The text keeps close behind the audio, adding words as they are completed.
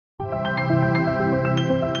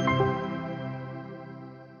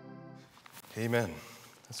Amen.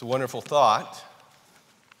 That's a wonderful thought,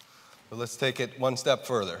 but let's take it one step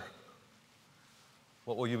further.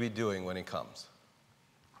 What will you be doing when he comes?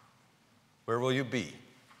 Where will you be?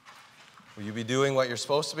 Will you be doing what you're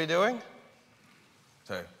supposed to be doing?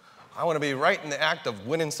 Say, I want to be right in the act of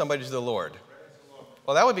winning somebody to the Lord.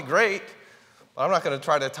 Well, that would be great, but I'm not going to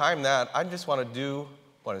try to time that. I just want to do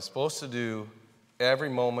what I'm supposed to do every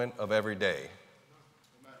moment of every day.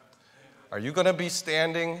 Are you going to be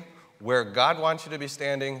standing where God wants you to be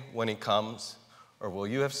standing when he comes, or will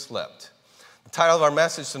you have slipped? The title of our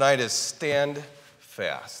message tonight is Stand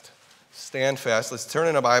Fast. Stand fast. Let's turn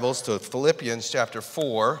in our Bibles to Philippians chapter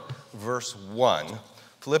 4, verse 1.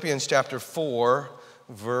 Philippians chapter 4,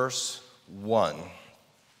 verse 1.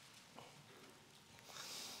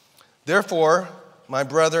 Therefore, my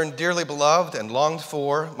brethren, dearly beloved and longed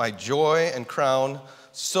for, my joy and crown,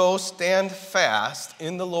 so stand fast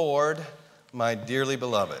in the Lord, my dearly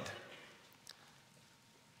beloved.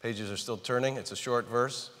 Pages are still turning. It's a short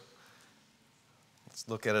verse. Let's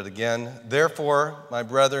look at it again. Therefore, my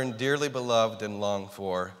brethren, dearly beloved and longed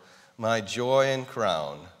for, my joy and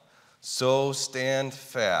crown, so stand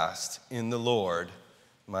fast in the Lord,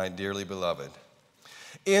 my dearly beloved.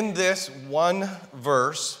 In this one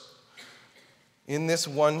verse, in this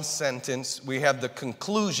one sentence, we have the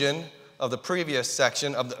conclusion of the previous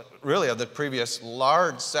section, of the previous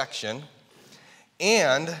large section,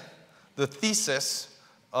 and the thesis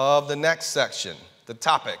of the next section, the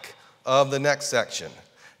topic of the next section.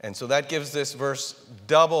 And so that gives this verse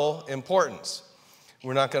double importance.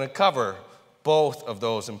 We're not going to cover both of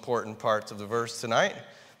those important parts of the verse tonight.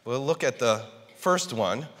 We'll look at the first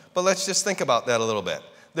one, but let's just think about that a little bit.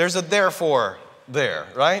 There's a therefore there,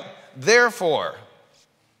 right? Therefore.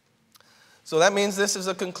 So that means this is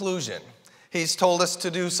a conclusion. He's told us to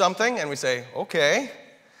do something, and we say, okay.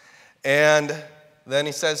 And then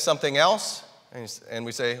he says something else, and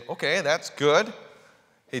we say, okay, that's good.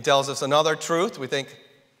 He tells us another truth. We think,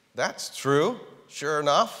 that's true, sure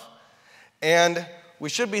enough. And we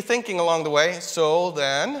should be thinking along the way, so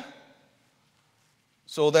then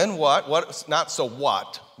what? Not so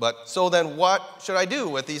what, but so then what should I do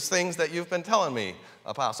with these things that you've been telling me,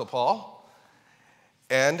 Apostle Paul?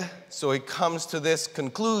 And so he comes to this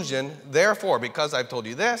conclusion, therefore, because I've told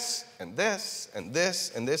you this, and this, and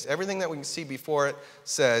this, and this, everything that we can see before it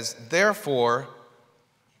says, therefore,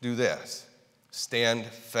 do this. Stand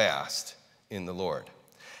fast in the Lord.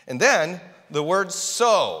 And then the word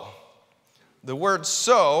so. The word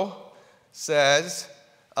so says,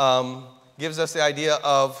 gives us the idea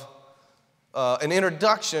of an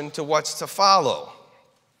introduction to what's to follow.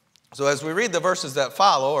 So as we read the verses that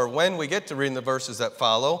follow, or when we get to reading the verses that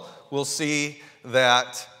follow, we'll see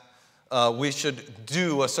that we should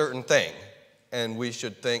do a certain thing. And we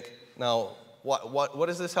should think, now, what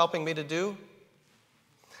is this helping me to do?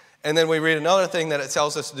 And then we read another thing that it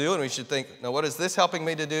tells us to do, and we should think, now, what is this helping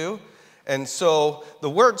me to do? And so the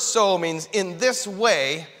word so means in this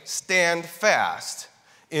way, stand fast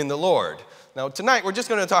in the Lord. Now, tonight, we're just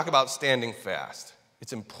going to talk about standing fast.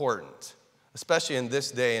 It's important, especially in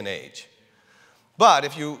this day and age. But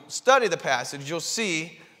if you study the passage, you'll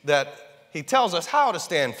see that he tells us how to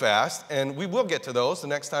stand fast, and we will get to those the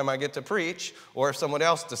next time I get to preach, or if someone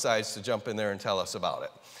else decides to jump in there and tell us about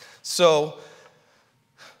it. So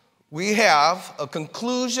we have a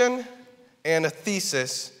conclusion and a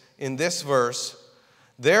thesis in this verse.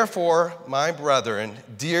 Therefore, my brethren,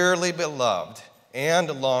 dearly beloved and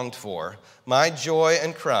longed for, my joy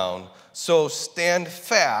and crown, so stand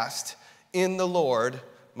fast in the Lord,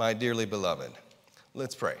 my dearly beloved.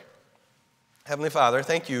 Let's pray. Heavenly Father,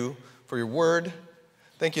 thank you for your word.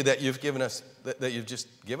 Thank you that you've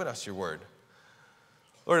just given us your word.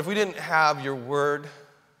 Lord, if we didn't have your word,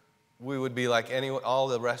 we would be like all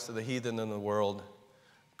the rest of the heathen in the world,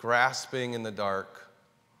 grasping in the dark,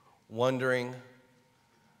 wondering,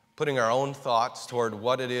 putting our own thoughts toward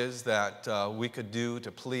what it is that we could do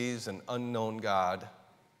to please an unknown God.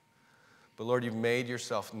 But Lord, you've made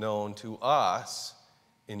yourself known to us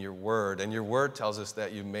in your word, and your word tells us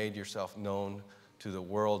that you made yourself known to the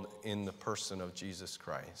world in the person of Jesus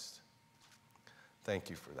Christ. Thank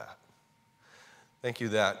you for that. Thank you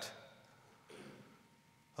that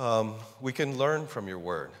we can learn from your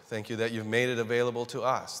word. Thank you that you've made it available to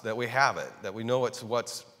us, that we have it, that we know it's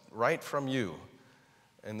what's right from you.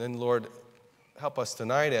 And then, Lord, help us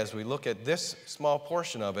tonight as we look at this small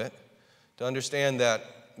portion of it to understand that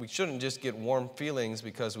we shouldn't just get warm feelings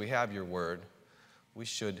because we have your word. We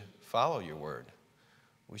should follow your word.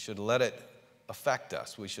 We should let it affect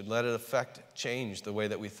us. We should let it change the way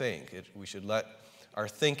that we think. We should let our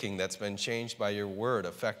thinking that's been changed by your word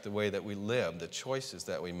affect the way that we live, the choices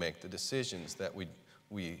that we make, the decisions that we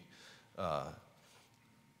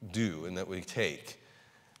do and that we take.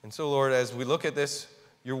 And so, Lord, as we look at this,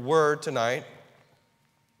 your word tonight,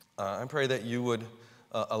 I pray that you would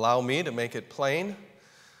allow me to make it plain.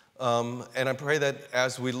 And I pray that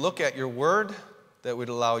as we look at your word, that we'd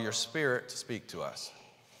allow your Spirit to speak to us.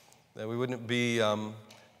 That we wouldn't be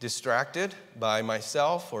distracted by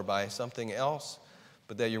myself or by something else,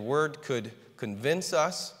 but that your word could convince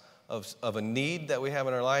us of a need that we have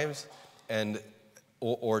in our lives, and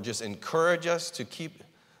or just encourage us to keep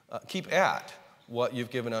at what you've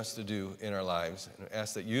given us to do in our lives. And I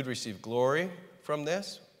ask that you'd receive glory from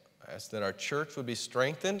this. I ask that our church would be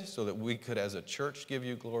strengthened so that we could, as a church, give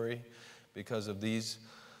you glory because of this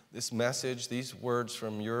message, these words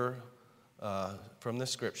from the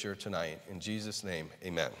Scripture tonight. In Jesus' name,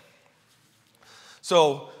 amen.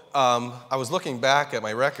 So I was looking back at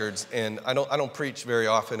my records, and I don't preach very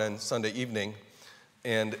often on Sunday evening,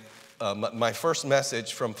 and my first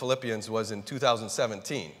message from Philippians was in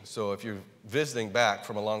 2017. So if you're visiting back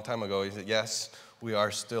from a long time ago, you said, yes, we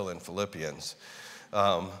are still in Philippians.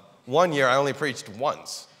 One year I only preached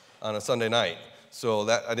once on a Sunday night, so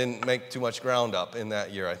that I didn't make too much ground up in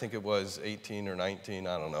that year. I think it was 18 or 19,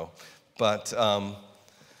 I don't know. But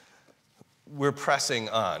we're pressing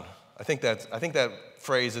on. I think that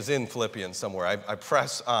phrase is in Philippians somewhere. I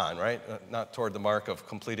press on, right? Not toward the mark of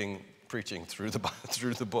completing preaching through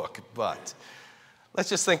the book, but let's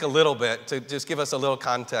just think a little bit to just give us a little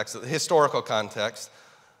context, historical context.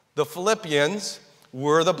 The Philippians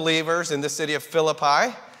were the believers in the city of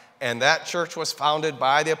Philippi, and that church was founded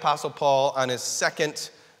by the Apostle Paul on his second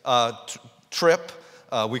trip.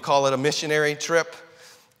 We call it a missionary trip,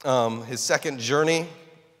 his second journey.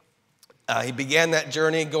 He began that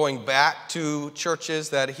journey going back to churches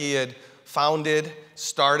that he had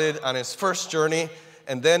started on his first journey.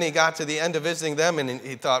 And then he got to the end of visiting them, and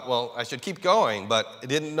he thought, well, I should keep going, but he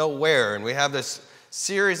didn't know where. And we have this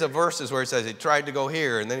series of verses where he says he tried to go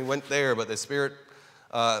here, and then he went there, but the Spirit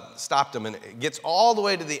stopped him. And it gets all the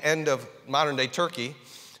way to the end of modern-day Turkey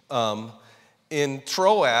in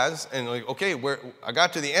Troas. And like, okay, I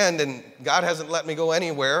got to the end, and God hasn't let me go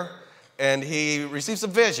anywhere. And he receives a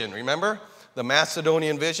vision, remember? The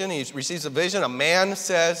Macedonian vision. He receives a vision. A man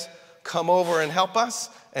says, come over and help us.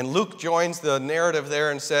 And Luke joins the narrative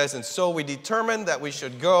there and says, and so we determined that we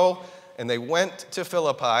should go, and they went to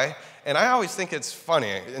Philippi. And I always think it's funny,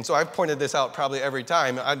 and so I've pointed this out probably every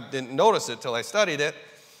time. I didn't notice it till I studied it.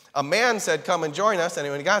 A man said, come and join us, and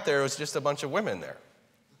when he got there, it was just a bunch of women there.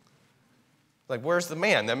 Like, where's the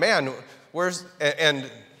man? The man, where's, and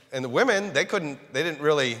the women, they didn't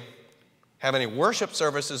really have any worship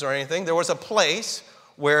services or anything. There was a place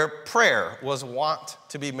where prayer was wont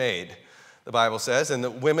to be made, the Bible says, and the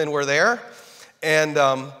women were there. And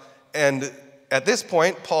at this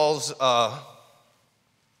point, Paul's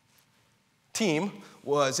team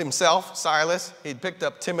was himself, Silas. He'd picked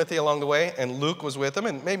up Timothy along the way, and Luke was with him,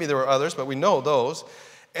 and maybe there were others, but we know those.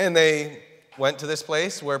 And they went to this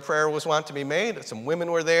place where prayer was wont to be made. Some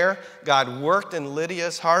women were there. God worked in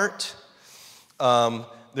Lydia's heart.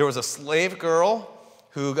 There was a slave girl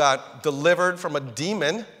who got delivered from a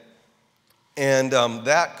demon, and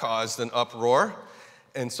that caused an uproar.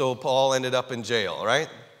 And so Paul ended up in jail, right?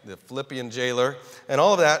 The Philippian jailer and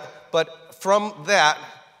all of that. But from that,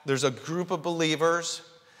 there's a group of believers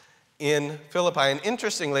in Philippi. And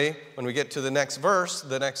interestingly, when we get to the next verse,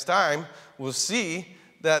 the next time, we'll see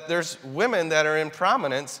that there's women that are in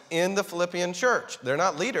prominence in the Philippian church. They're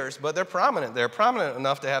not leaders, but they're prominent. They're prominent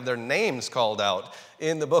enough to have their names called out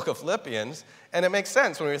in the book of Philippians. And it makes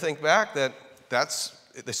sense when we think back that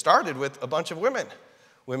they started with a bunch of women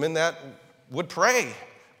that would pray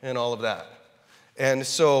and all of that. And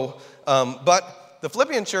so, but the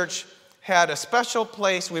Philippian church had a special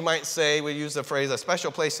place, we might say, we use the phrase, a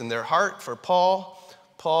special place in their heart for Paul.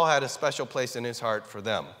 Paul had a special place in his heart for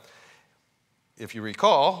them. If you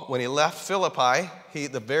recall, when he left Philippi,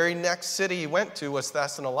 the very next city he went to was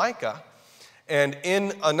Thessalonica. And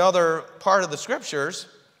in another part of the scriptures,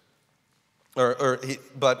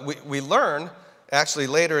 but we learn actually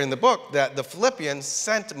later in the book that the Philippians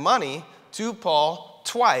sent money to Paul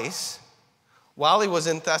twice while he was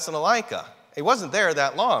in Thessalonica. He wasn't there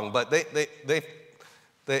that long, but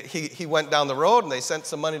he went down the road and they sent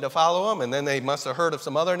some money to follow him, and then they must have heard of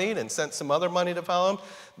some other need and sent some other money to follow him.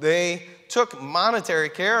 They took monetary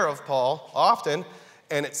care of Paul often,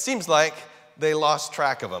 and it seems like they lost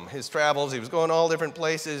track of him. His travels, he was going all different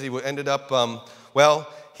places. He ended up,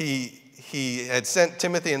 he had sent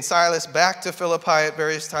Timothy and Silas back to Philippi at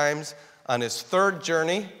various times. On his third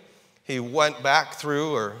journey, he went back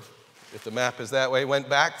through, or if the map is that way, went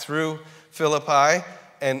back through Philippi,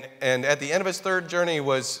 and at the end of his third journey, he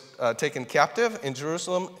was taken captive in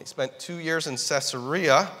Jerusalem. He spent 2 years in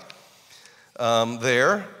Caesarea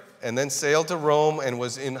there, and then sailed to Rome and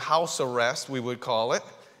was in house arrest, we would call it,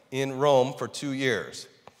 in Rome for 2 years.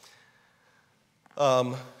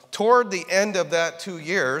 Toward the end of that 2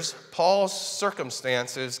 years, Paul's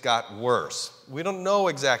circumstances got worse. We don't know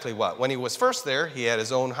exactly what. When he was first there, he had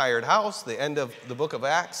his own hired house. The end of the book of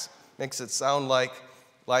Acts makes it sound like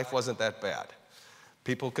life wasn't that bad.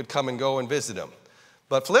 People could come and go and visit him.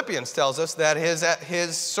 But Philippians tells us that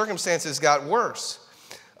his circumstances got worse.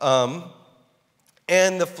 And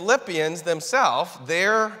the Philippians themselves,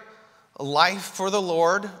 their life for the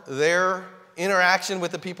Lord, their interaction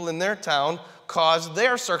with the people in their town, caused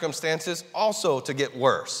their circumstances also to get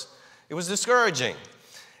worse. It was discouraging.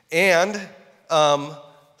 And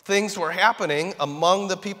things were happening among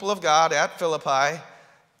the people of God at Philippi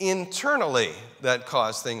internally that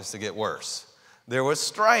caused things to get worse. There was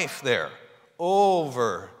strife there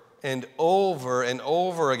over and over and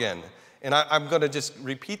over again. And I'm going to just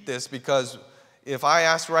repeat this because if I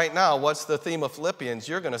ask right now, what's the theme of Philippians,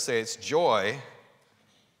 you're going to say it's joy,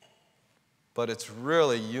 but it's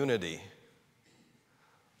really unity.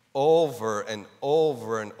 Over and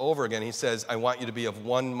over and over again, he says, I want you to be of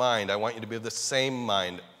one mind. I want you to be of the same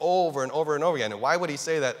mind. Over and over and over again. And why would he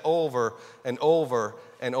say that over and over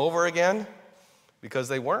and over again? Because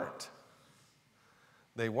they weren't.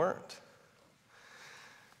 They weren't.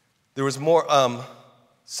 There was more,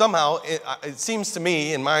 somehow, it seems to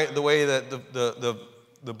me, in the way that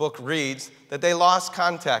the book reads, that they lost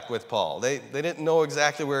contact with Paul. They didn't know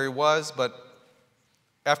exactly where he was, but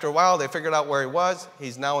after a while, they figured out where he was.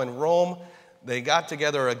 He's now in Rome. They got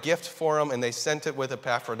together a gift for him, and they sent it with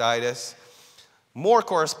Epaphroditus. More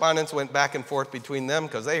correspondence went back and forth between them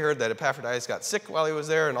because they heard that Epaphroditus got sick while he was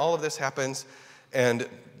there, and all of this happens. And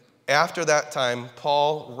after that time,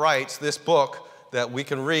 Paul writes this book that we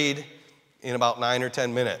can read in about 9 or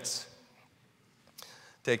 10 minutes.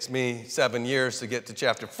 It takes me 7 years to get to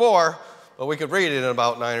chapter 4, but we could read it in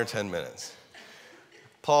about 9 or 10 minutes.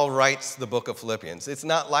 Paul writes the book of Philippians. It's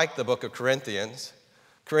not like the book of Corinthians.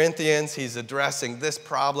 Corinthians, he's addressing this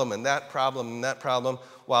problem and that problem and that problem.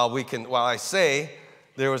 While I say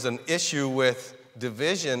there was an issue with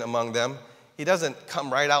division among them, he doesn't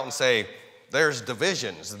come right out and say, there's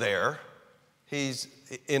divisions there. He's,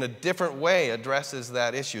 in a different way, addresses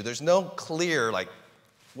that issue. There's no clear,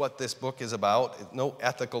 what this book is about. No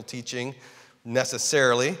ethical teaching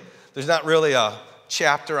necessarily. There's not really a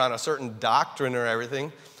chapter on a certain doctrine or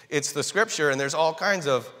everything. It's the scripture, and there's all kinds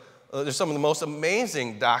of, there's some of the most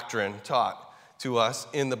amazing doctrine taught to us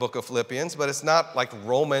in the book of Philippians, but it's not like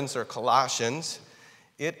Romans or Colossians.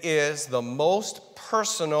 It is the most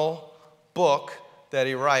personal book that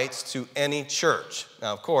he writes to any church.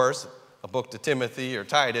 Now, of course, a book to Timothy or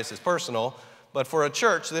Titus is personal, but for a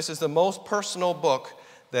church, this is the most personal book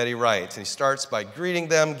that he writes. And he starts by greeting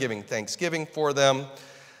them, giving thanksgiving for them.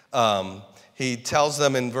 He tells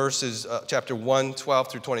them in verses chapter 1,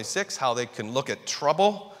 12 through 26, how they can look at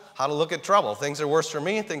trouble, how to look at trouble. Things are worse for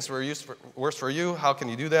me, things are worse for you. How can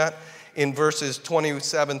you do that? In verses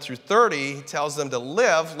 27 through 30, he tells them to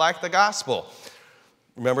live like the gospel.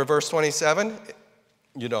 Remember verse 27?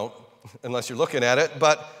 You don't, unless you're looking at it.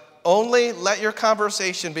 But only let your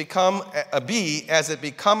conversation be as it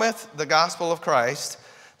becometh the gospel of Christ,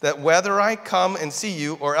 that whether I come and see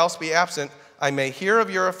you or else be absent, I may hear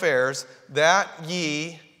of your affairs, that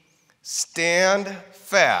ye stand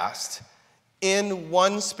fast in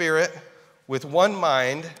one spirit, with one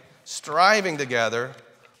mind, striving together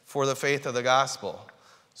for the faith of the gospel.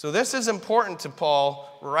 So this is important to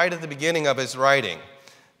Paul right at the beginning of his writing.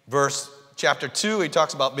 Chapter 2, he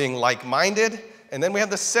talks about being like-minded, and then we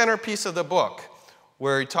have the centerpiece of the book,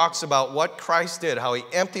 where he talks about what Christ did, how he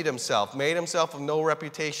emptied himself, made himself of no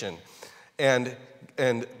reputation, and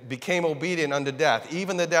became obedient unto death,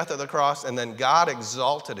 even the death of the cross, and then God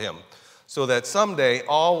exalted him so that someday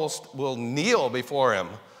all will kneel before him,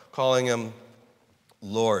 calling him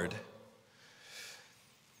Lord.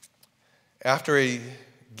 After he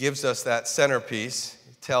gives us that centerpiece,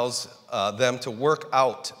 he tells them to work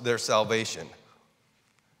out their salvation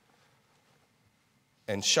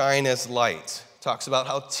and shine as light. Talks about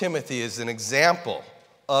how Timothy is an example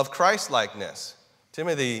of Christ-likeness.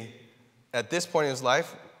 Timothy, at this point in his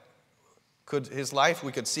life,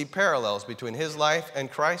 we could see parallels between his life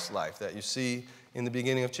and Christ's life that you see in the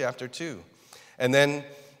beginning of chapter 2. And then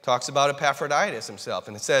talks about Epaphroditus himself,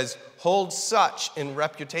 and it says, hold such in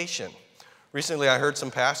reputation. Recently I heard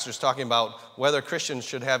some pastors talking about whether Christians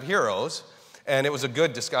should have heroes, and it was a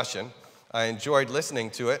good discussion. I enjoyed listening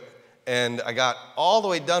to it, and I got all the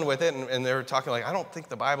way done with it, and they were talking like, I don't think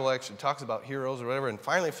the Bible actually talks about heroes or whatever, and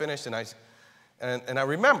finally finished, and I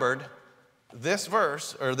remembered this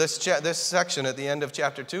verse, or this section at the end of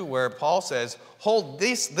chapter 2, where Paul says, hold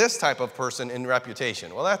this type of person in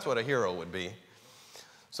reputation. Well, that's what a hero would be.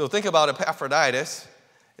 So think about Epaphroditus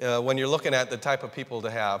when you're looking at the type of people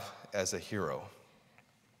to have as a hero.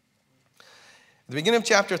 At the beginning of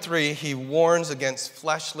chapter 3, he warns against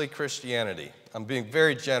fleshly Christianity. I'm being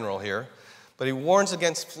very general here, but he warns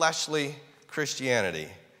against fleshly Christianity,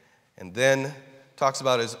 and then talks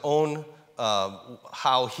about his own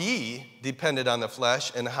how he depended on the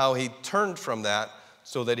flesh and how he turned from that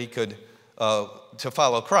so that he could to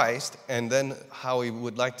follow Christ, and then how he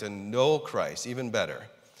would like to know Christ even better.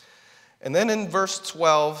 And then in verse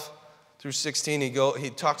 12 through 16, he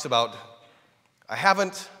talks about, I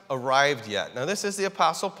haven't arrived yet. Now this is the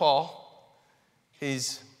Apostle Paul.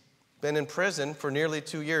 He's been in prison for nearly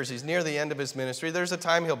 2 years. He's near the end of his ministry. There's a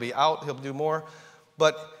time he'll be out, he'll do more,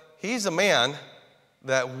 but he's a man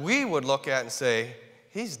that we would look at and say,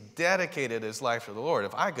 he's dedicated his life to the Lord.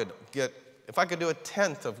 If I could do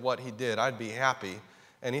 1/10 of what he did, I'd be happy.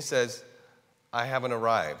 And he says, I haven't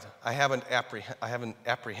arrived. I haven't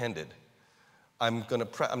apprehended. I'm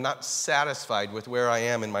not satisfied with where I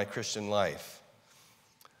am in my Christian life.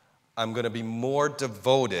 I'm going to be more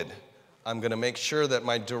devoted. I'm going to make sure that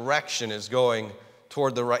my direction is going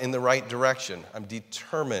in the right direction. I'm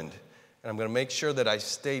determined. And I'm going to make sure that I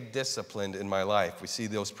stay disciplined in my life. We see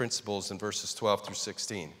those principles in verses 12 through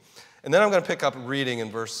 16. And then I'm going to pick up reading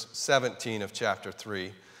in verse 17 of chapter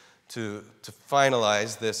 3 to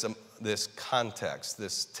finalize this context,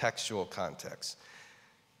 this textual context.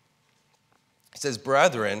 It says,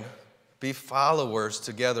 brethren, be followers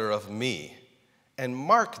together of me, and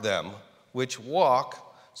mark them which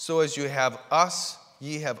walk, so as ye have us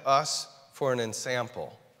for an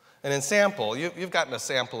ensample. An ensample, you've gotten a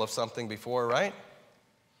sample of something before, right?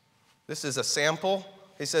 This is a sample.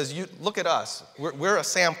 He says, look at us. We're a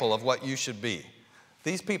sample of what you should be.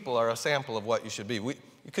 These people are a sample of what you should be.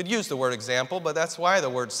 You could use the word example, but that's why the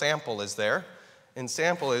word sample is there. And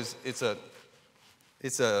sample it's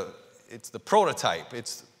the prototype.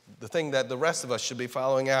 It's the thing that the rest of us should be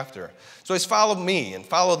following after. So he's follow me and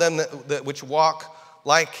follow them that which walk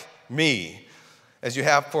like me, as you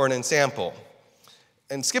have for an ensample.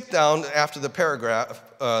 And skip down after the paragraph,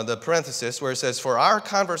 the parenthesis, where it says, for our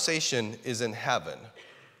conversation is in heaven.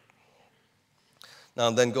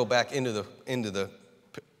 Now then go back into the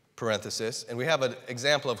parenthesis, and we have an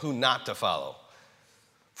example of who not to follow.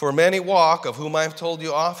 For many walk, of whom I have told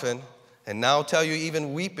you often, and now tell you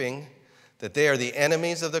even weeping, that they are the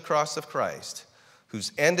enemies of the cross of Christ,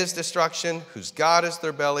 whose end is destruction, whose God is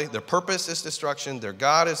their belly, their purpose is destruction, their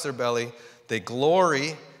God is their belly, they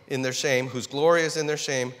glory in their shame, whose glory is in their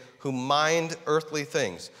shame, who mind earthly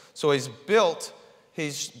things. So he's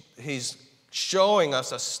showing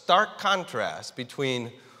us a stark contrast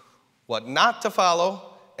between what not to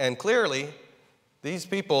follow, and clearly, these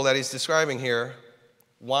people that he's describing here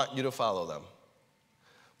want you to follow them.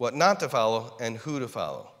 What not to follow and who to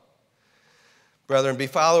follow. Brethren, be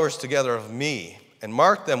followers together of me, and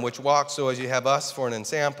mark them which walk so as you have us for an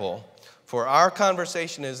ensample. For our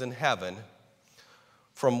conversation is in heaven,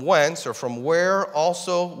 from whence or from where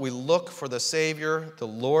also we look for the Savior, the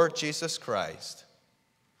Lord Jesus Christ.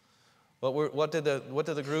 What did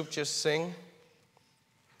the group just sing?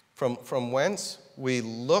 From whence we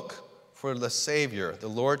look for the Savior, the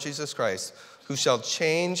Lord Jesus Christ, who shall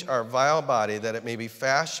change our vile body, that it may be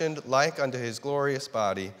fashioned like unto his glorious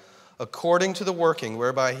body, according to the working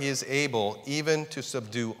whereby he is able even to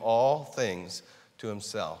subdue all things to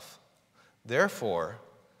himself. Therefore,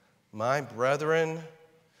 my brethren,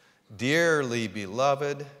 dearly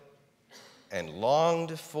beloved and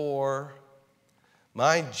longed for,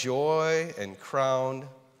 my joy and crown,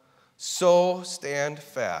 so stand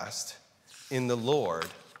fast in the Lord,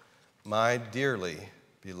 my dearly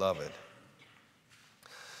beloved.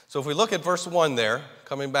 So if we look at verse 1 there,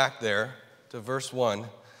 coming back there to verse 1,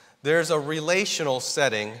 there's a relational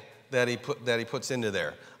setting that he puts into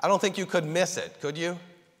there. I don't think you could miss it, could you?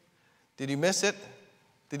 Did you miss it?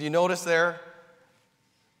 Did you notice there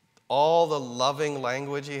all the loving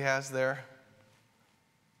language he has there?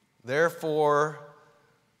 Therefore,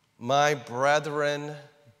 my brethren,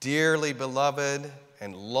 dearly beloved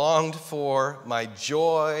and longed for, my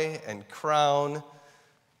joy and crown,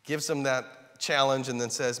 gives them that challenge and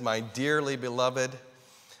then says, my dearly beloved.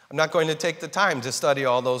 I'm not going to take the time to study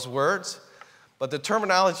all those words, but the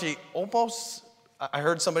terminology almost, I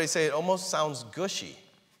heard somebody say it almost sounds gushy.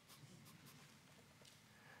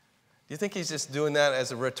 you think he's just doing that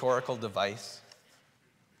as a rhetorical device?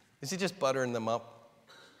 Is he just buttering them up?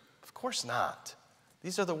 Of course not.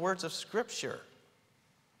 These are the words of Scripture.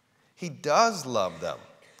 He does love them.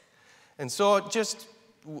 And so just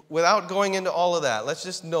without going into all of that, let's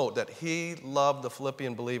just note that he loved the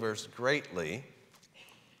Philippian believers greatly.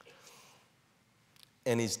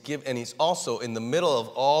 And he's also, in the middle of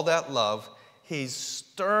all that love, he's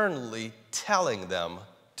sternly telling them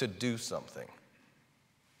to do something.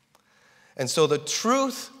 And so the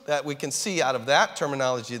truth that we can see out of that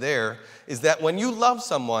terminology there is that when you love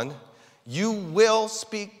someone, you will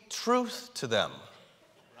speak truth to them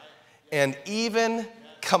and even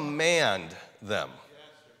command them.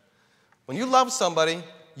 When you love somebody,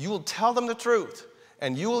 you will tell them the truth,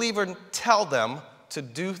 and you will even tell them to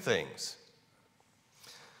do things.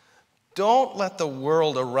 Don't let the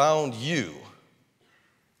world around you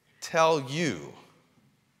tell you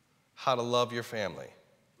how to love your family.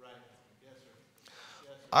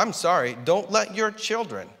 I'm sorry, don't let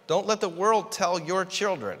the world tell your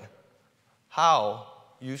children how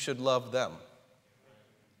you should love them.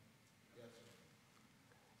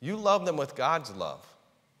 You love them with God's love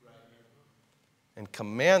and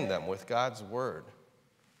command them with God's word.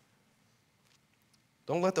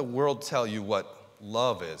 Don't let the world tell you what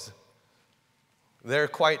love is. They're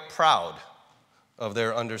quite proud of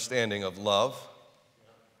their understanding of love.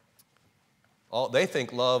 They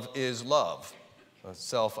think love is love, a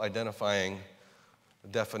self-identifying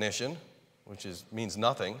definition, which means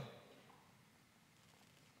nothing.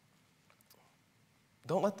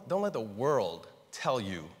 Don't let the world tell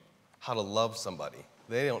you how to love somebody.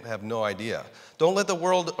 They don't have no idea. Don't let the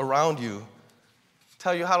world around you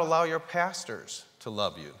tell you how to allow your pastors to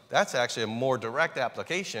love you. That's actually a more direct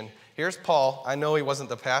application. Here's Paul. I know he wasn't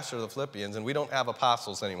the pastor of the Philippians, and we don't have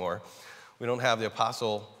apostles anymore. We don't have the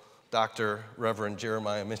apostle, Dr. Reverend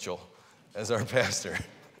Jeremiah Mitchell, as our pastor.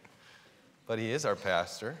 But he is our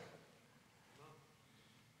pastor.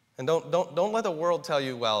 And don't let the world tell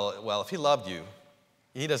you, well, if he loved you,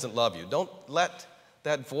 he doesn't love you. Don't let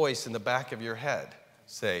that voice in the back of your head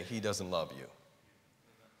say he doesn't love you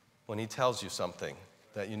when he tells you something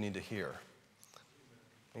that you need to hear.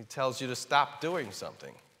 He tells you to stop doing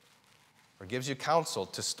something or gives you counsel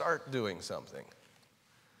to start doing something.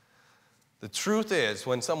 The truth is,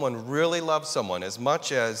 when someone really loves someone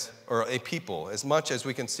or a people, as much as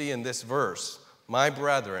we can see in this verse, my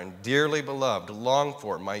brethren, dearly beloved, longed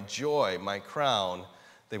for, my joy, my crown,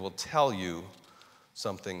 they will tell you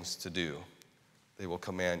some things to do. They will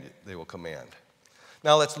command.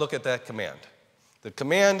 Now let's look at that command. The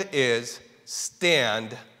command is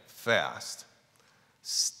stand fast.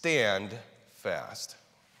 Stand fast.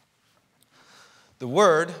 The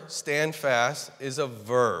word stand fast is a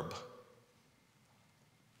verb.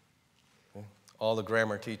 All the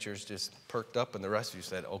grammar teachers just perked up, and the rest of you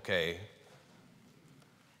said, okay.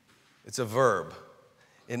 It's a verb.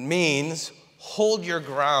 It means hold your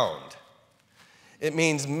ground. It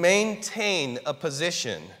means maintain a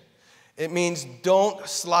position. It means don't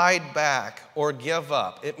slide back or give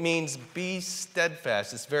up. It means be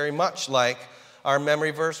steadfast. It's very much like our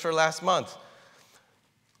memory verse for last month.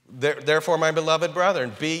 Therefore, my beloved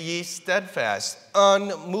brethren, be ye steadfast,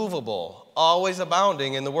 unmovable, always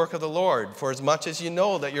abounding in the work of the Lord, for as much as you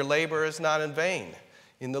know that your labor is not in vain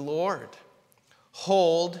in the Lord.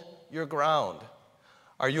 Hold your ground.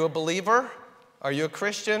 Are you a believer? Are you a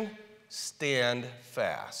Christian? Stand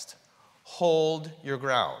fast. Hold your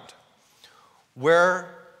ground.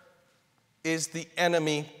 Where is the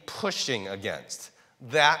enemy pushing against?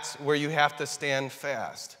 That's where you have to stand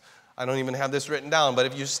fast. I don't even have this written down, but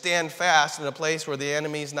if you stand fast in a place where the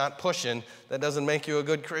enemy's not pushing, that doesn't make you a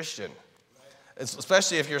good Christian.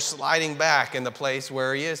 Especially if you're sliding back in the place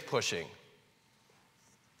where he is pushing.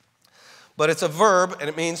 But it's a verb, and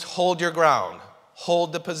it means hold your ground.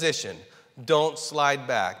 Hold the position. Don't slide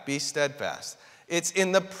back. Be steadfast. It's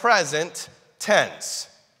in the present tense.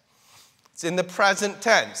 It's in the present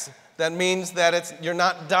tense. That means that you're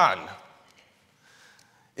not done.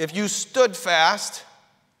 If you stood fast,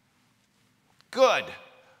 good.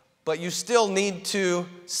 But you still need to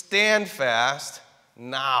stand fast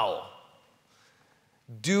now.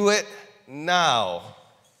 Do it now.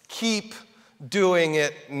 Keep doing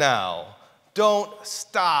it now. Don't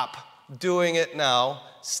stop doing it now.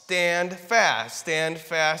 Stand fast. Stand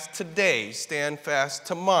fast today. Stand fast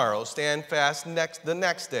tomorrow. Stand fast the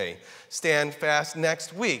next day. Stand fast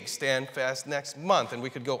next week. Stand fast next month. And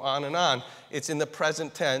we could go on and on. It's in the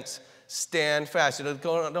present tense. Stand fast.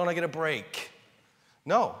 Don't I get a break?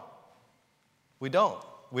 No, we don't.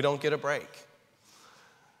 We don't get a break.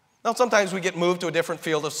 Now, sometimes we get moved to a different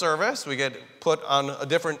field of service. We get put on a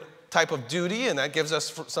different type of duty, and that gives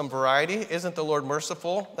us some variety. Isn't the Lord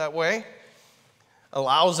merciful that way?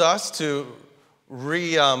 Allows us to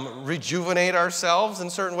rejuvenate ourselves in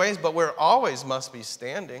certain ways, but we always must be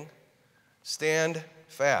standing. Stand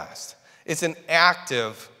fast. It's an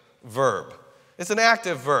active verb. It's an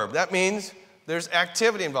active verb. That means there's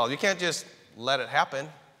activity involved. You can't just let it happen.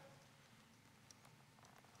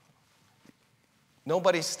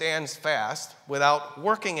 Nobody stands fast without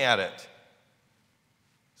working at it.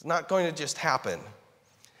 It's not going to just happen.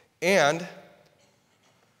 And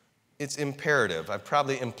it's imperative. I've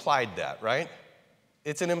probably implied that, right?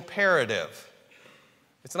 It's an imperative.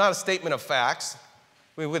 It's not a statement of facts.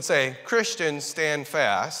 We would say, Christians stand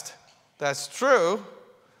fast. That's true,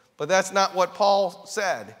 but that's not what Paul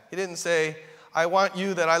said. He didn't say, I want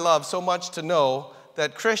you that I love so much to know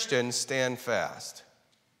that Christians stand fast.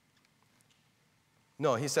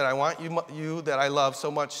 No, he said, I want you that I love so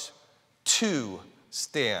much to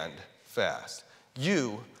stand fast.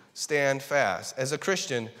 You stand fast. As a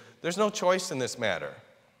Christian, there's no choice in this matter.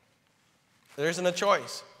 There isn't a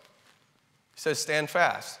choice. He says, stand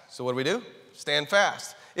fast. So what do? Stand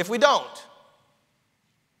fast. If we don't,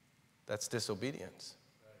 that's disobedience.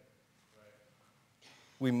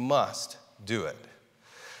 We must do it.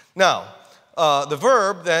 Now, the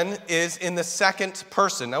verb then is in the second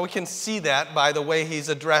person. Now we can see that by the way he's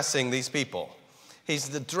addressing these people.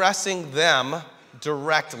 He's addressing them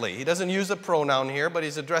directly. He doesn't use a pronoun here, but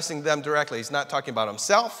he's addressing them directly. He's not talking about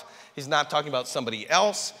himself. He's not talking about somebody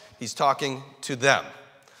else. He's talking to them.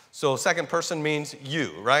 So second person means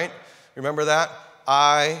you, right? Remember that?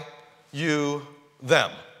 I, you,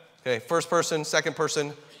 them. Okay, first person, second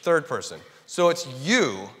person, third person. So it's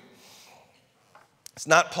you. It's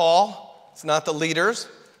not Paul. It's not the leaders.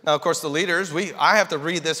 Now, of course, the leaders, I have to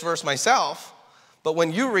read this verse myself. But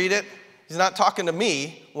when you read it, he's not talking to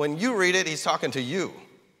me. When you read it, he's talking to you.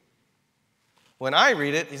 When I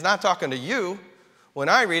read it, he's not talking to you. When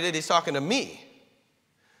I read it, he's talking to me.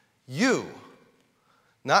 You.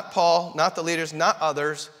 Not Paul, not the leaders, not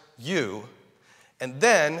others, you. And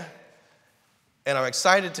then, and I'm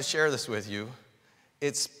excited to share this with you,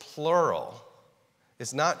 it's plural.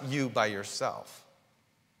 It's not you by yourself.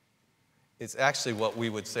 It's actually what we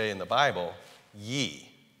would say in the Bible, ye.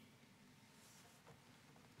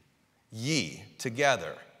 Ye,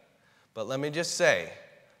 together. But let me just say,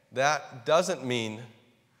 that doesn't mean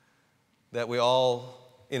that we all,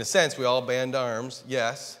 in a sense, we all band arms,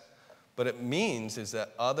 yes, but it means is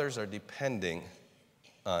that others are depending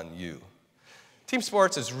on you. Team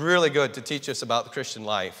sports is really good to teach us about the Christian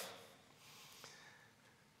life.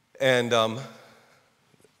 And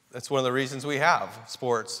that's one of the reasons we have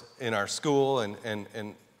sports in our school,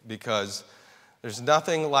 and because there's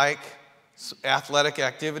nothing like athletic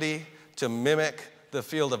activity to mimic the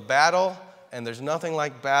field of battle, and there's nothing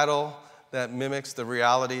like battle that mimics the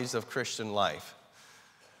realities of Christian life,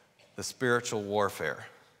 the spiritual warfare.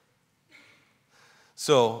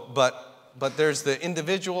 So, but there's the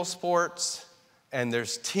individual sports, and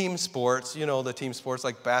there's team sports, you know, the team sports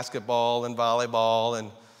like basketball and volleyball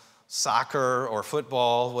and soccer or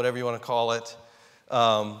football, whatever you want to call it.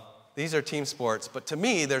 These are team sports. But to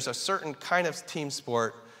me, there's a certain kind of team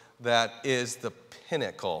sport that is the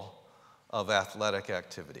pinnacle of athletic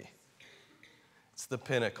activity. It's the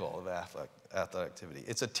pinnacle of athletic activity.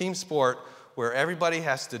 It's a team sport where everybody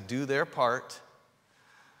has to do their part,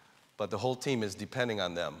 but the whole team is depending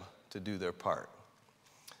on them to do their part.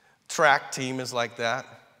 Track team is like that.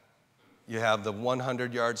 You have the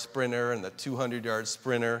 100-yard sprinter and the 200-yard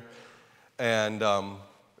sprinter, and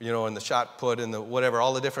and the shot put and the whatever,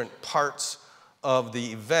 all the different parts of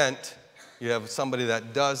the event. You have somebody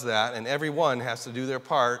that does that, and everyone has to do their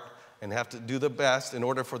part and have to do the best in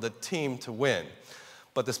order for the team to win.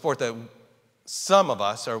 But the sport that some of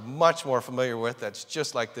us are much more familiar with that's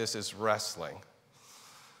just like this is wrestling.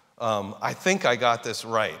 I think I got this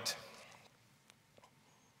right.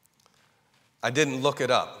 I didn't look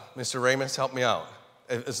it up. Mr. Ramus, help me out,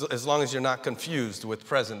 as long as you're not confused with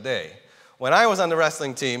present day. When I was on the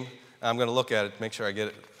wrestling team, I'm going to look at it, make sure I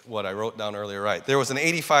get what I wrote down earlier right. There was an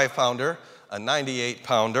 85-pounder, a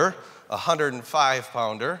 98-pounder, a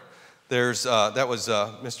 105-pounder. That was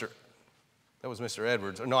Mr.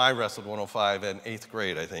 Edwards. No, I wrestled 105 in 8th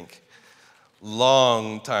grade, I think.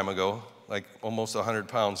 Long time ago, like almost 100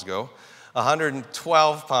 pounds ago. A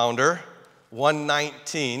 112-pounder,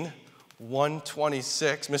 119,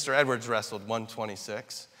 126. Mr. Edwards wrestled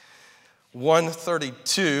 126.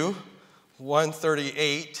 132,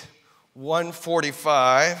 138,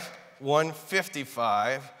 145,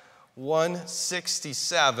 155,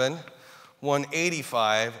 167,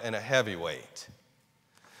 185, and a heavyweight.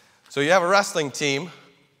 So you have a wrestling team,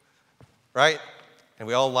 right? And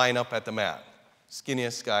we all line up at the mat.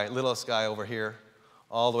 Skinniest guy, littlest guy over here,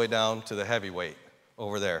 all the way down to the heavyweight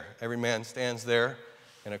over there. Every man stands there,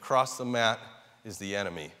 and across the mat is the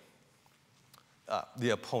enemy, the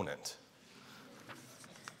opponent.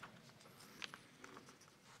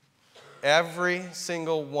 Every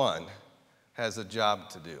single one has a job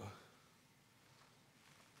to do.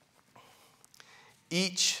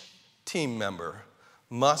 Each team member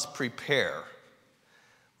must prepare,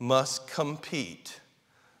 must compete,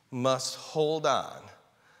 must hold on,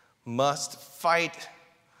 must fight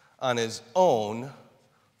on his own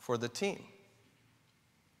for the team.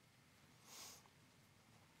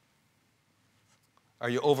 Are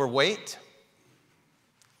you overweight?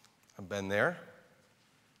 I've been there.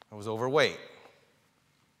 I was overweight.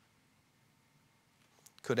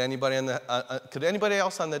 Could anybody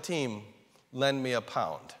else on the team lend me a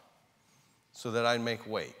pound so that I'd make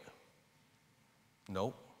weight?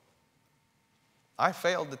 Nope. I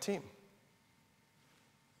failed the team.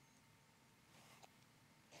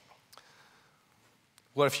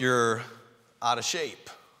 What if you're out of shape?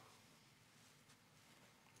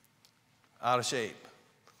 Out of shape.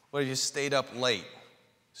 What if you stayed up late?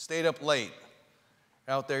 Stayed up late.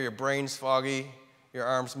 Out there, your brain's foggy, your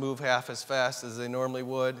arms move half as fast as they normally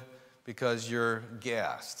would because you're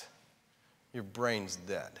gassed. Your brain's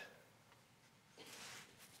dead.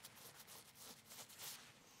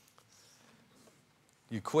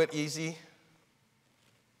 You quit easy.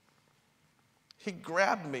 He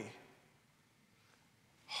grabbed me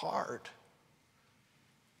hard.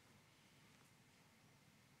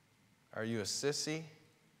 Are you a sissy?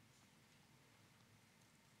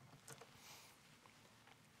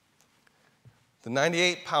 The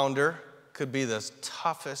 98-pounder could be the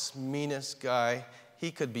toughest, meanest guy. He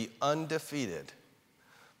could be undefeated,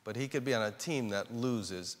 but he could be on a team that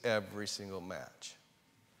loses every single match.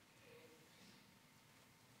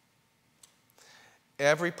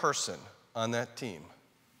 Every person on that team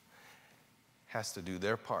has to do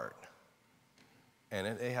their part,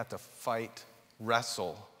 and they have to fight,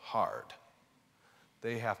 wrestle hard.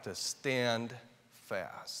 They have to stand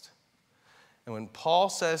fast. And when Paul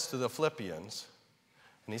says to the Philippians,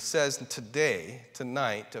 and he says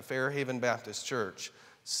tonight, to Fairhaven Baptist Church,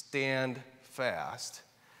 stand fast,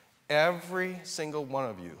 every single one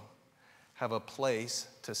of you have a place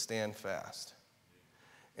to stand fast.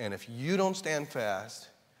 And if you don't stand fast,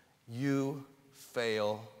 you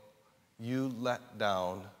fail, you let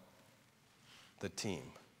down the team.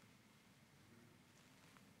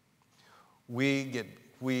 We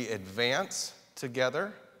advance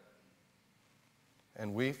together,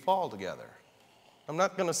 and we fall together. I'm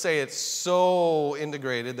not going to say it's so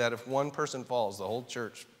integrated that if one person falls, the whole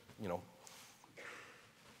church,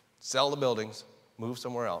 sell the buildings, move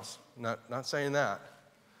somewhere else. Not saying that.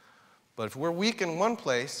 But if we're weak in one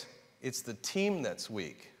place, it's the team that's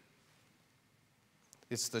weak.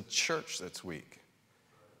 It's the church that's weak.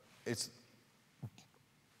 It's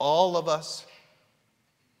all of us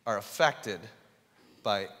are affected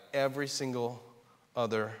by every single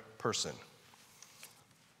other person.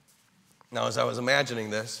 Now, as I was imagining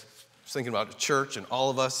this, I was thinking about the church and all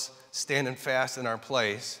of us standing fast in our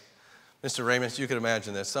place. Mr. Ramus, you could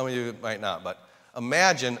imagine this. Some of you might not, but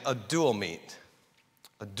imagine a dual meet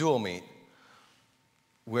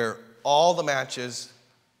where all the matches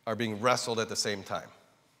are being wrestled at the same time.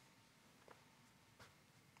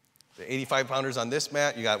 The 85-pounders on this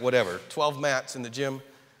mat, you got 12 mats in the gym.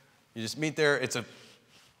 You just meet there. It's a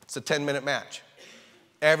 10-minute match.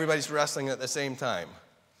 Everybody's wrestling at the same time.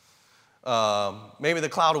 Maybe the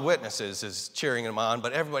cloud of witnesses is cheering them on,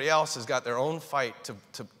 but everybody else has got their own fight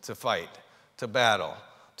to fight, to battle,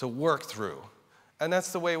 to work through. And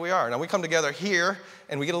that's the way we are. Now, we come together here,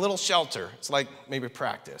 and we get a little shelter. It's like maybe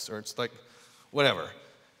practice, or it's like whatever.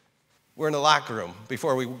 We're in the locker room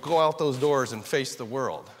before we go out those doors and face the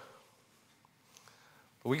world.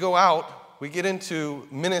 But we go out, we get into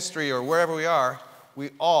ministry or wherever we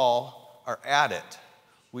all are at it.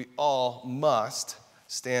 We all must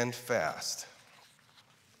stand fast.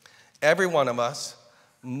 Every one of us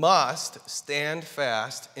must stand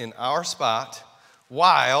fast in our spot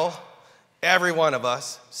while every one of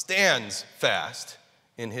us stands fast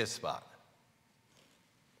in his spot.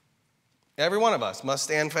 Every one of us must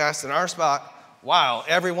stand fast in our spot while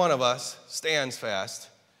every one of us stands fast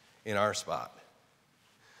in our spot.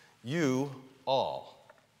 You all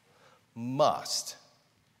must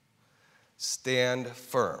stand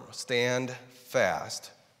firm, stand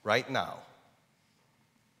fast right now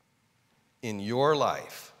in your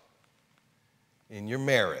life, in your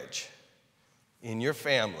marriage, in your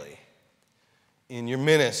family, in your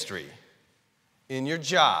ministry, in your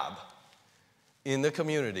job, in the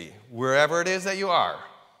community, wherever it is that you are,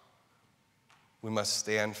 we must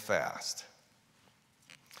stand fast.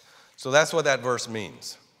 So that's what that verse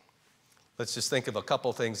means. Let's just think of a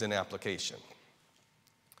couple things in application.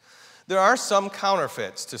 There are some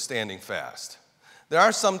counterfeits to standing fast. There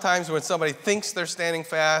are some times when somebody thinks they're standing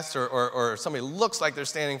fast or somebody looks like they're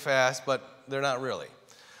standing fast, but they're not really.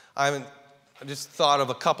 I just thought of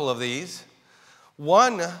a couple of these.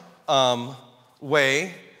 One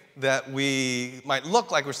way that we might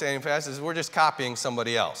look like we're standing fast is we're just copying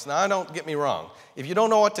somebody else. Now, don't get me wrong. If you don't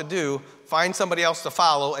know what to do, find somebody else to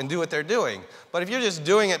follow and do what they're doing. But if you're just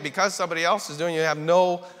doing it because somebody else is doing it, you have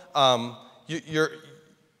no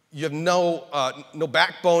no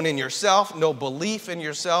backbone in yourself, no belief in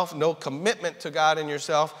yourself, no commitment to God in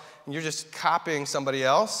yourself, and you're just copying somebody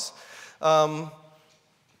else. You're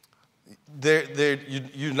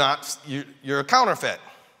a counterfeit.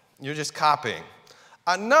 You're just copying.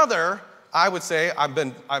 Another, I would say, I've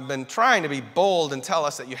been trying to be bold and tell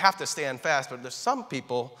us that you have to stand fast, but there's some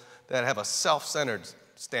people that have a self-centered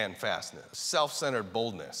stand fastness, self-centered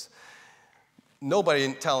boldness.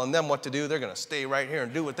 Nobody telling them what to do. They're going to stay right here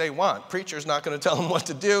and do what they want. Preacher's not going to tell them what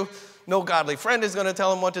to do. No godly friend is going to tell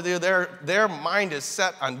them what to do. Their mind is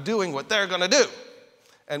set on doing what they're going to do.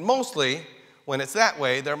 And mostly, when it's that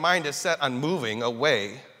way, their mind is set on moving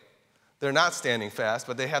away. They're not standing fast,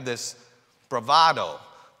 but they have this bravado,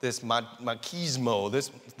 this machismo,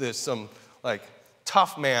 this some like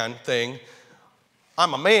tough man thing.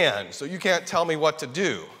 I'm a man, so you can't tell me what to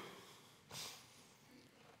do.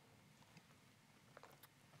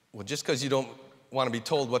 Well, just because you don't want to be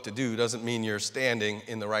told what to do doesn't mean you're standing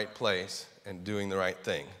in the right place and doing the right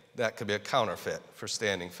thing. That could be a counterfeit for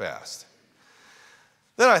standing fast.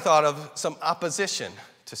 Then I thought of some opposition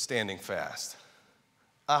to standing fast.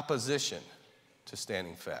 Opposition to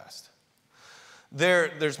standing fast.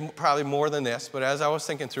 There's probably more than this, but as I was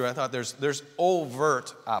thinking through, I thought there's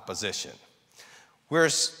overt opposition. We're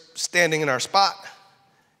standing in our spot,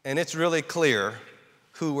 and it's really clear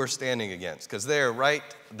who we're standing against, because they're right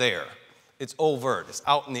there. It's overt. It's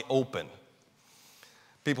out in the open.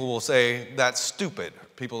 People will say, that's stupid.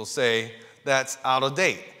 People will say, that's out of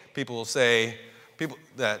date. People will say,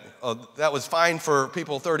 that was fine for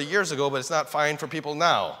people 30 years ago, but it's not fine for people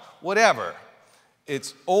now. Whatever.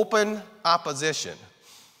 It's open opposition.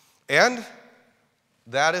 And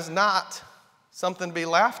that is not something to be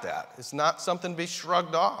laughed at. It's not something to be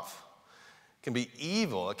shrugged off. It can be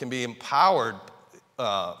evil. It can be empowered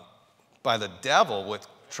by the devil with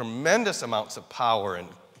tremendous amounts of power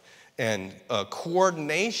and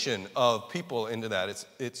coordination of people into that.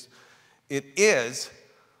 It is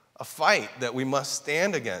a fight that we must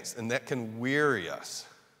stand against, and that can weary us.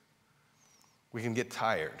 We can get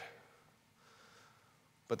tired.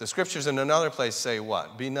 But the scriptures in another place say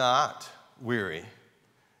what? Be not weary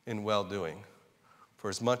in well-doing, for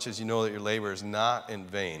as much as you know that your labor is not in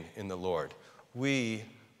vain in the Lord. We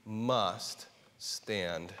must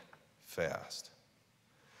stand fast.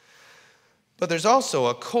 But there's also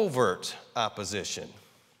a covert opposition.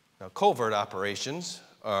 Now, covert operations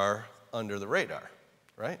are under the radar,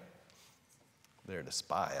 right? They're the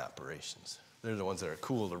spy operations. They're the ones that are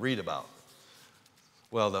cool to read about.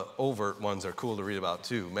 Well, the overt ones are cool to read about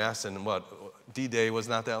too. Massing, D-Day was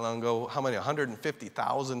not that long ago. How many?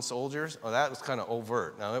 150,000 soldiers? Oh, that was kind of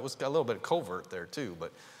overt. Now, it was a little bit of covert there too,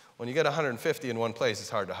 but when you get 150 in one place, it's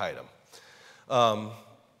hard to hide them.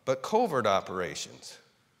 But covert operations.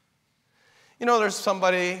 You know, there's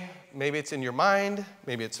somebody, maybe it's in your mind,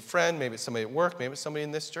 maybe it's a friend, maybe it's somebody at work, maybe it's somebody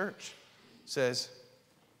in this church, says,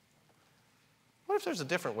 what if there's a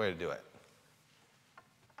different way to do it?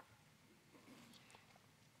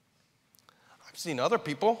 I've seen other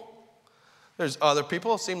people. There's other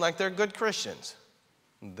people who seem like they're good Christians.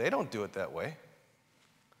 They don't do it that way.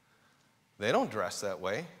 They don't dress that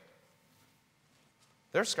way.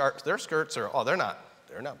 Their skirts are, they're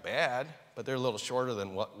not bad, but they're a little shorter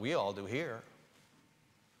than what we all do here.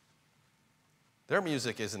 Their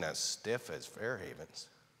music isn't as stiff as Fairhaven's.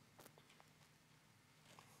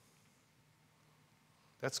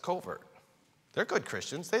 That's covert. They're good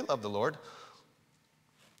Christians. They love the Lord.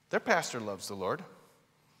 Their pastor loves the Lord.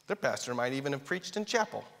 Their pastor might even have preached in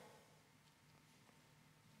chapel.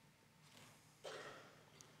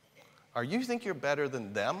 You think you're better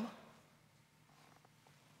than them?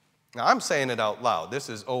 Now, I'm saying it out loud. This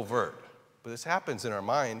is overt. But this happens in our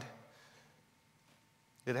mind.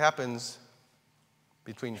 It happens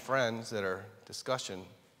between friends that are discussing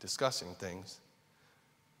things.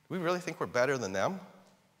 Do we really think we're better than them?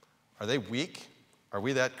 Are they weak? Are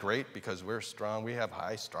we that great because we're strong? We have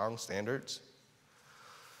high, strong standards?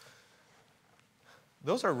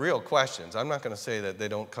 Those are real questions. I'm not going to say that they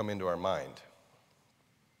don't come into our mind.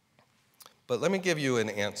 But let me give you an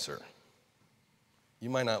answer. You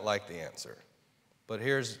might not like the answer, but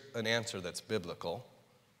here's an answer that's biblical.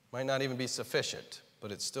 Might not even be sufficient,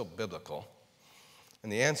 but it's still biblical.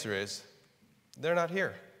 And the answer is, they're not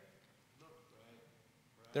here.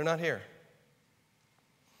 They're not here.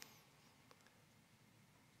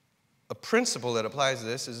 A principle that applies to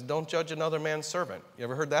this is don't judge another man's servant. You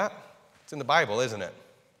ever heard that? It's in the Bible, isn't it?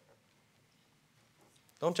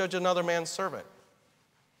 Don't judge another man's servant.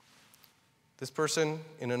 This person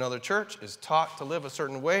in another church is taught to live a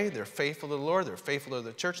certain way. They're faithful to the Lord. They're faithful to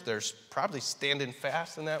the church. They're probably standing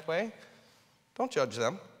fast in that way. Don't judge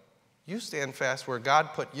them. You stand fast where God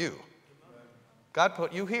put you. God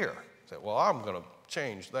put you here. Say, well, I'm going to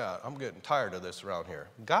change that. I'm getting tired of this around here.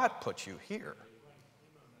 God put you here.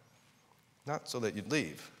 Not so that you'd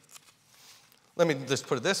leave. Let me just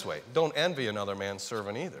put it this way. Don't envy another man's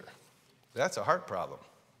servant either. That's a heart problem.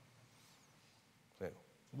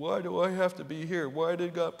 Why do I have to be here? Why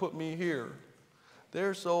did God put me here?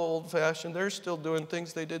 They're so old-fashioned. They're still doing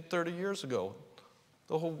things they did 30 years ago.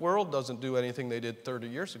 The whole world doesn't do anything they did 30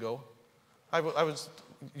 years ago.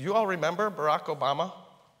 You all remember Barack Obama?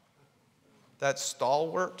 That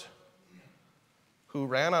stalwart who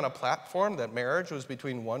ran on a platform that marriage was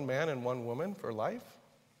between one man and one woman for life?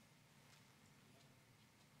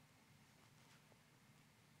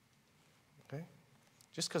 Okay?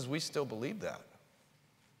 Just because we still believe that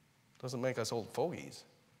doesn't make us old fogies.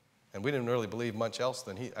 And we didn't really believe much else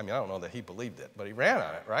than I don't know that he believed it, but he ran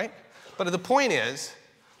on it, right? But the point is,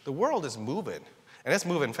 the world is moving, and it's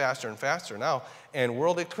moving faster and faster now, and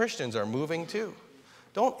worldly Christians are moving too.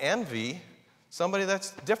 Don't envy somebody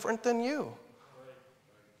that's different than you.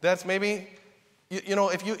 That's maybe,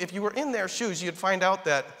 if you were in their shoes, you'd find out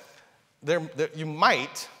that you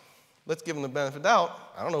might, let's give them the benefit of the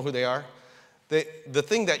doubt, I don't know who they are, the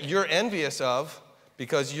thing that you're envious of,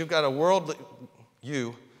 because you've got a world,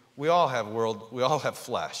 we all have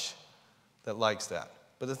flesh that likes that.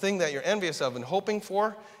 But the thing that you're envious of and hoping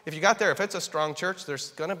for, if you got there, if it's a strong church, there's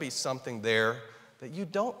going to be something there that you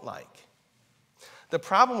don't like. The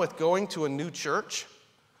problem with going to a new church,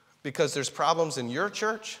 because there's problems in your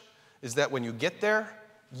church, is that when you get there,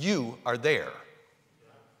 you are there.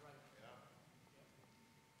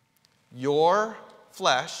 Your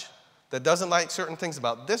flesh that doesn't like certain things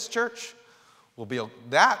about this church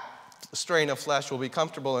that strain of flesh will be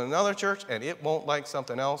comfortable in another church, and it won't like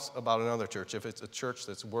something else about another church if it's a church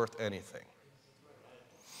that's worth anything.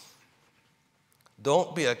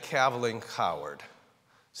 Don't be a caviling coward.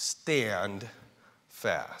 Stand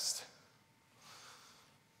fast.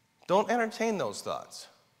 Don't entertain those thoughts.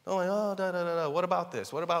 Don't what about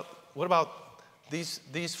this? What about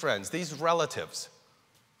these friends, these relatives?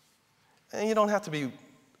 And you don't have to be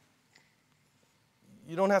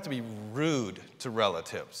rude to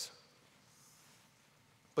relatives.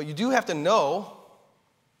 But you do have to know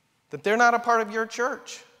that they're not a part of your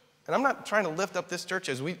church. And I'm not trying to lift up this church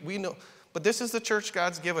as we know, but this is the church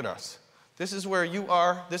God's given us. This is where you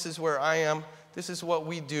are. This is where I am. This is what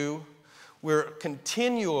we do. We're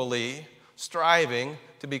continually striving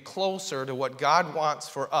to be closer to what God wants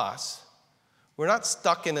for us. We're not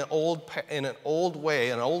stuck in an old way,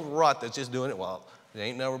 an old rut that's just doing it well. It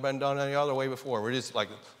ain't never been done any other way before. We're just like,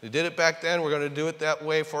 they did it back then, we're going to do it that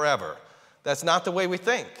way forever. That's not the way we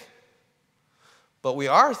think. But we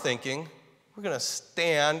are thinking, we're going to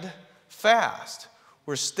stand fast.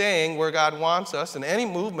 We're staying where God wants us, and any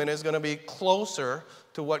movement is going to be closer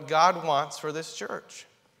to what God wants for this church.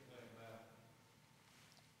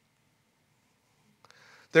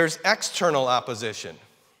 There's external opposition.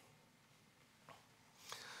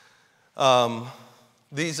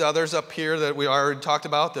 These others up here that we already talked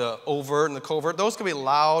about, the overt and the covert, those can be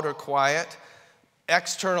loud or quiet.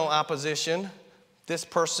 External opposition, this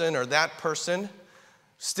person or that person.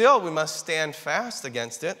 Still, we must stand fast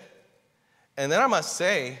against it. And then I must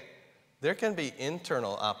say, there can be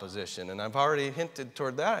internal opposition, and I've already hinted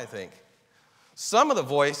toward that, I think. Some of the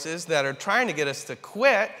voices that are trying to get us to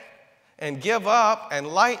quit and give up and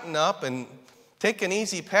lighten up and take an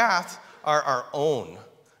easy path are our own.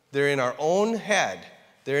 They're in our own head.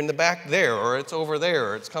 They're in the back there, or it's over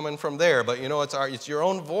there, or it's coming from there. But it's your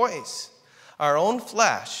own voice. Our own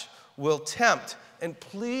flesh will tempt and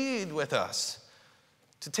plead with us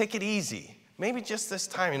to take it easy. Maybe just this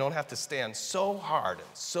time you don't have to stand so hard and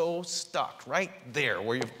so stuck right there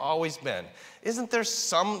where you've always been. Isn't there's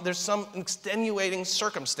some extenuating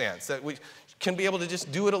circumstance that we can be able to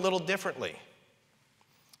just do it a little differently?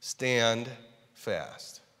 Stand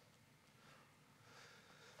fast.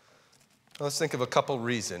 Let's think of a couple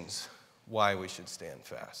reasons why we should stand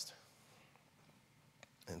fast.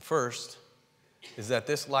 And first is that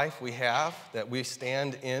this life we have, that we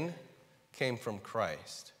stand in, came from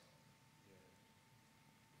Christ.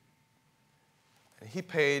 And he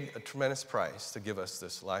paid a tremendous price to give us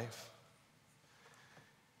this life.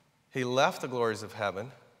 He left the glories of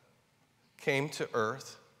heaven, came to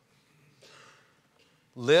earth,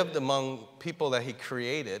 lived among people that he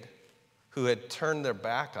created who had turned their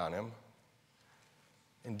back on him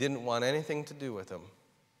and didn't want anything to do with him.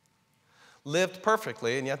 Lived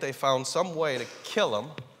perfectly, and yet they found some way to kill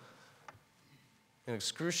him in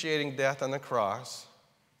excruciating death on the cross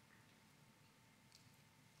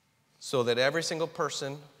so that every single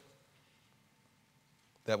person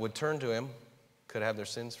that would turn to him could have their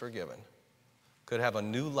sins forgiven, could have a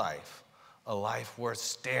new life, a life worth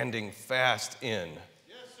standing fast in.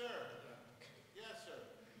 Yes, sir. Yes, sir.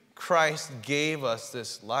 Christ gave us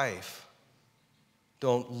this life.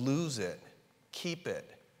 Don't lose it. Keep it.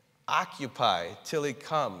 Occupy till he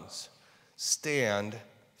comes. Stand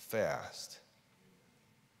fast.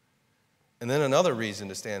 And then another reason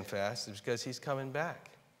to stand fast is because he's coming back.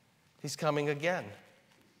 He's coming again.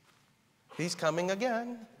 He's coming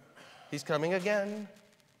again. He's coming again.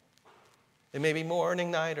 It may be morning,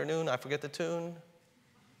 night, or noon. I forget the tune.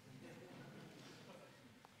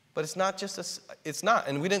 But it's not just it's not.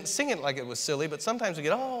 And we didn't sing it like it was silly, but sometimes we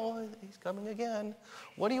get, oh, he's coming again.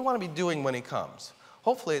 What do you want to be doing when he comes?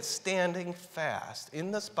 Hopefully it's standing fast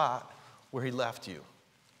in the spot where he left you.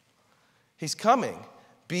 He's coming.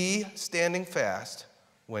 Be standing fast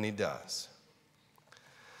when he does.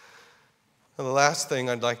 And the last thing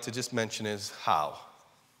I'd like to just mention is how.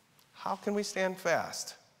 How can we stand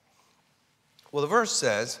fast? Well, the verse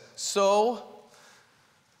says, so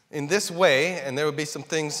in this way, and there will be some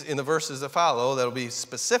things in the verses that follow that will be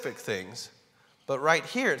specific things, but right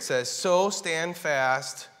here it says, so stand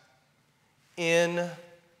fast in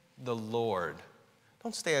the Lord.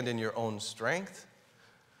 Don't stand in your own strength.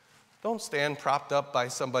 Don't stand propped up by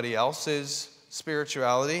somebody else's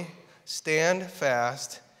spirituality. Stand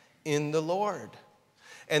fast in the Lord.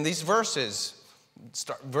 And these verses,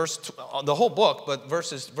 the whole book, but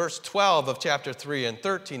verse 12 of chapter 3 and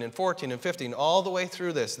 13 and 14 and 15, all the way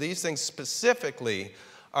through this, these things specifically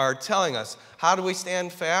are telling us, how do we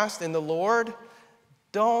stand fast in the Lord?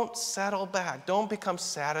 Don't settle back. Don't become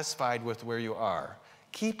satisfied with where you are.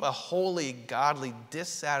 Keep a holy, godly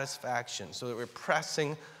dissatisfaction so that we're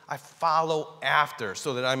pressing, I follow after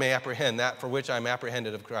so that I may apprehend that for which I'm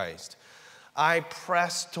apprehended of Christ. I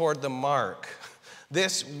press toward the mark.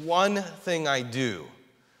 This one thing I do.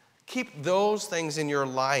 Keep those things in your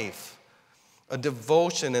life, a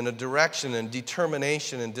devotion and a direction and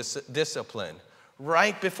determination and discipline.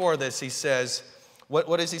 Right before this, he says,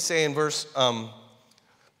 what does he say in verse,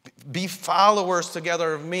 be followers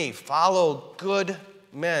together of me. Follow good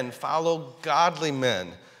men. Follow godly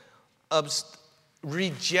men.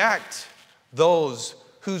 Reject those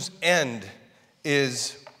whose end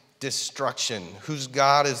is destruction, whose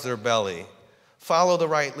God is their belly. Follow the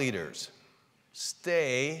right leaders.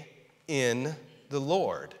 Stay in the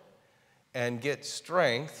Lord and get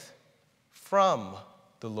strength from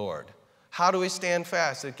the Lord. How do we stand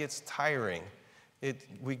fast? It gets tiring.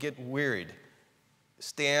 We get wearied.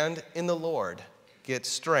 Stand in the Lord. Get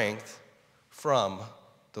strength from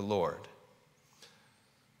the Lord.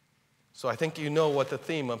 So I think you know what the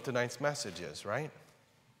theme of tonight's message is, right?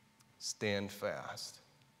 Stand fast.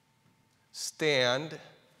 Stand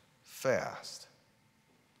fast.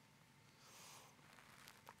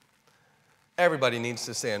 Everybody needs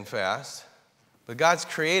to stand fast, but God's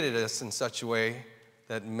created us in such a way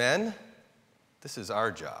that men, this is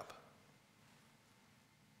our job.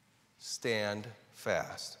 Stand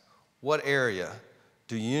fast. What area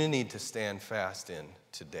do you need to stand fast in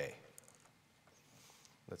today?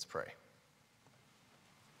 Let's pray.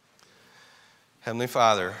 Heavenly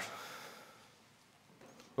Father,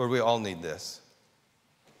 Lord, we all need this.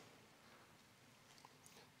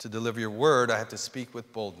 To deliver your word, I have to speak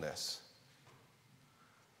with boldness.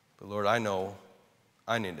 But Lord, I know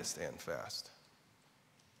I need to stand fast.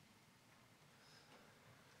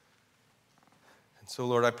 And so,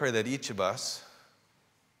 Lord, I pray that each of us,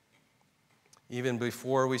 even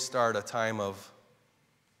before we start a time of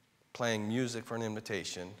playing music for an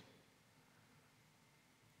invitation,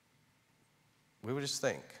 we would just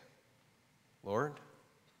think, Lord,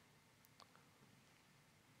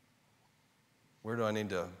 where do I need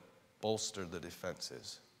to bolster the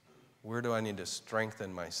defenses? Where do I need to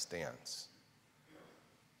strengthen my stance?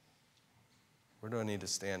 Where do I need to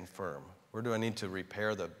stand firm? Where do I need to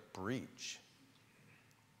repair the breach?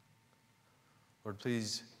 Lord,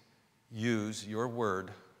 please use your word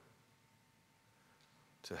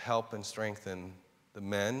to help and strengthen the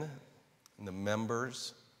men and the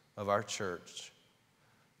members of our church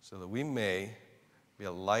so that we may be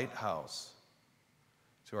a lighthouse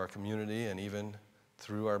to our community and even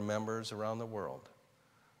through our members around the world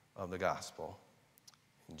of the gospel.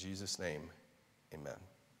 In Jesus' name, amen.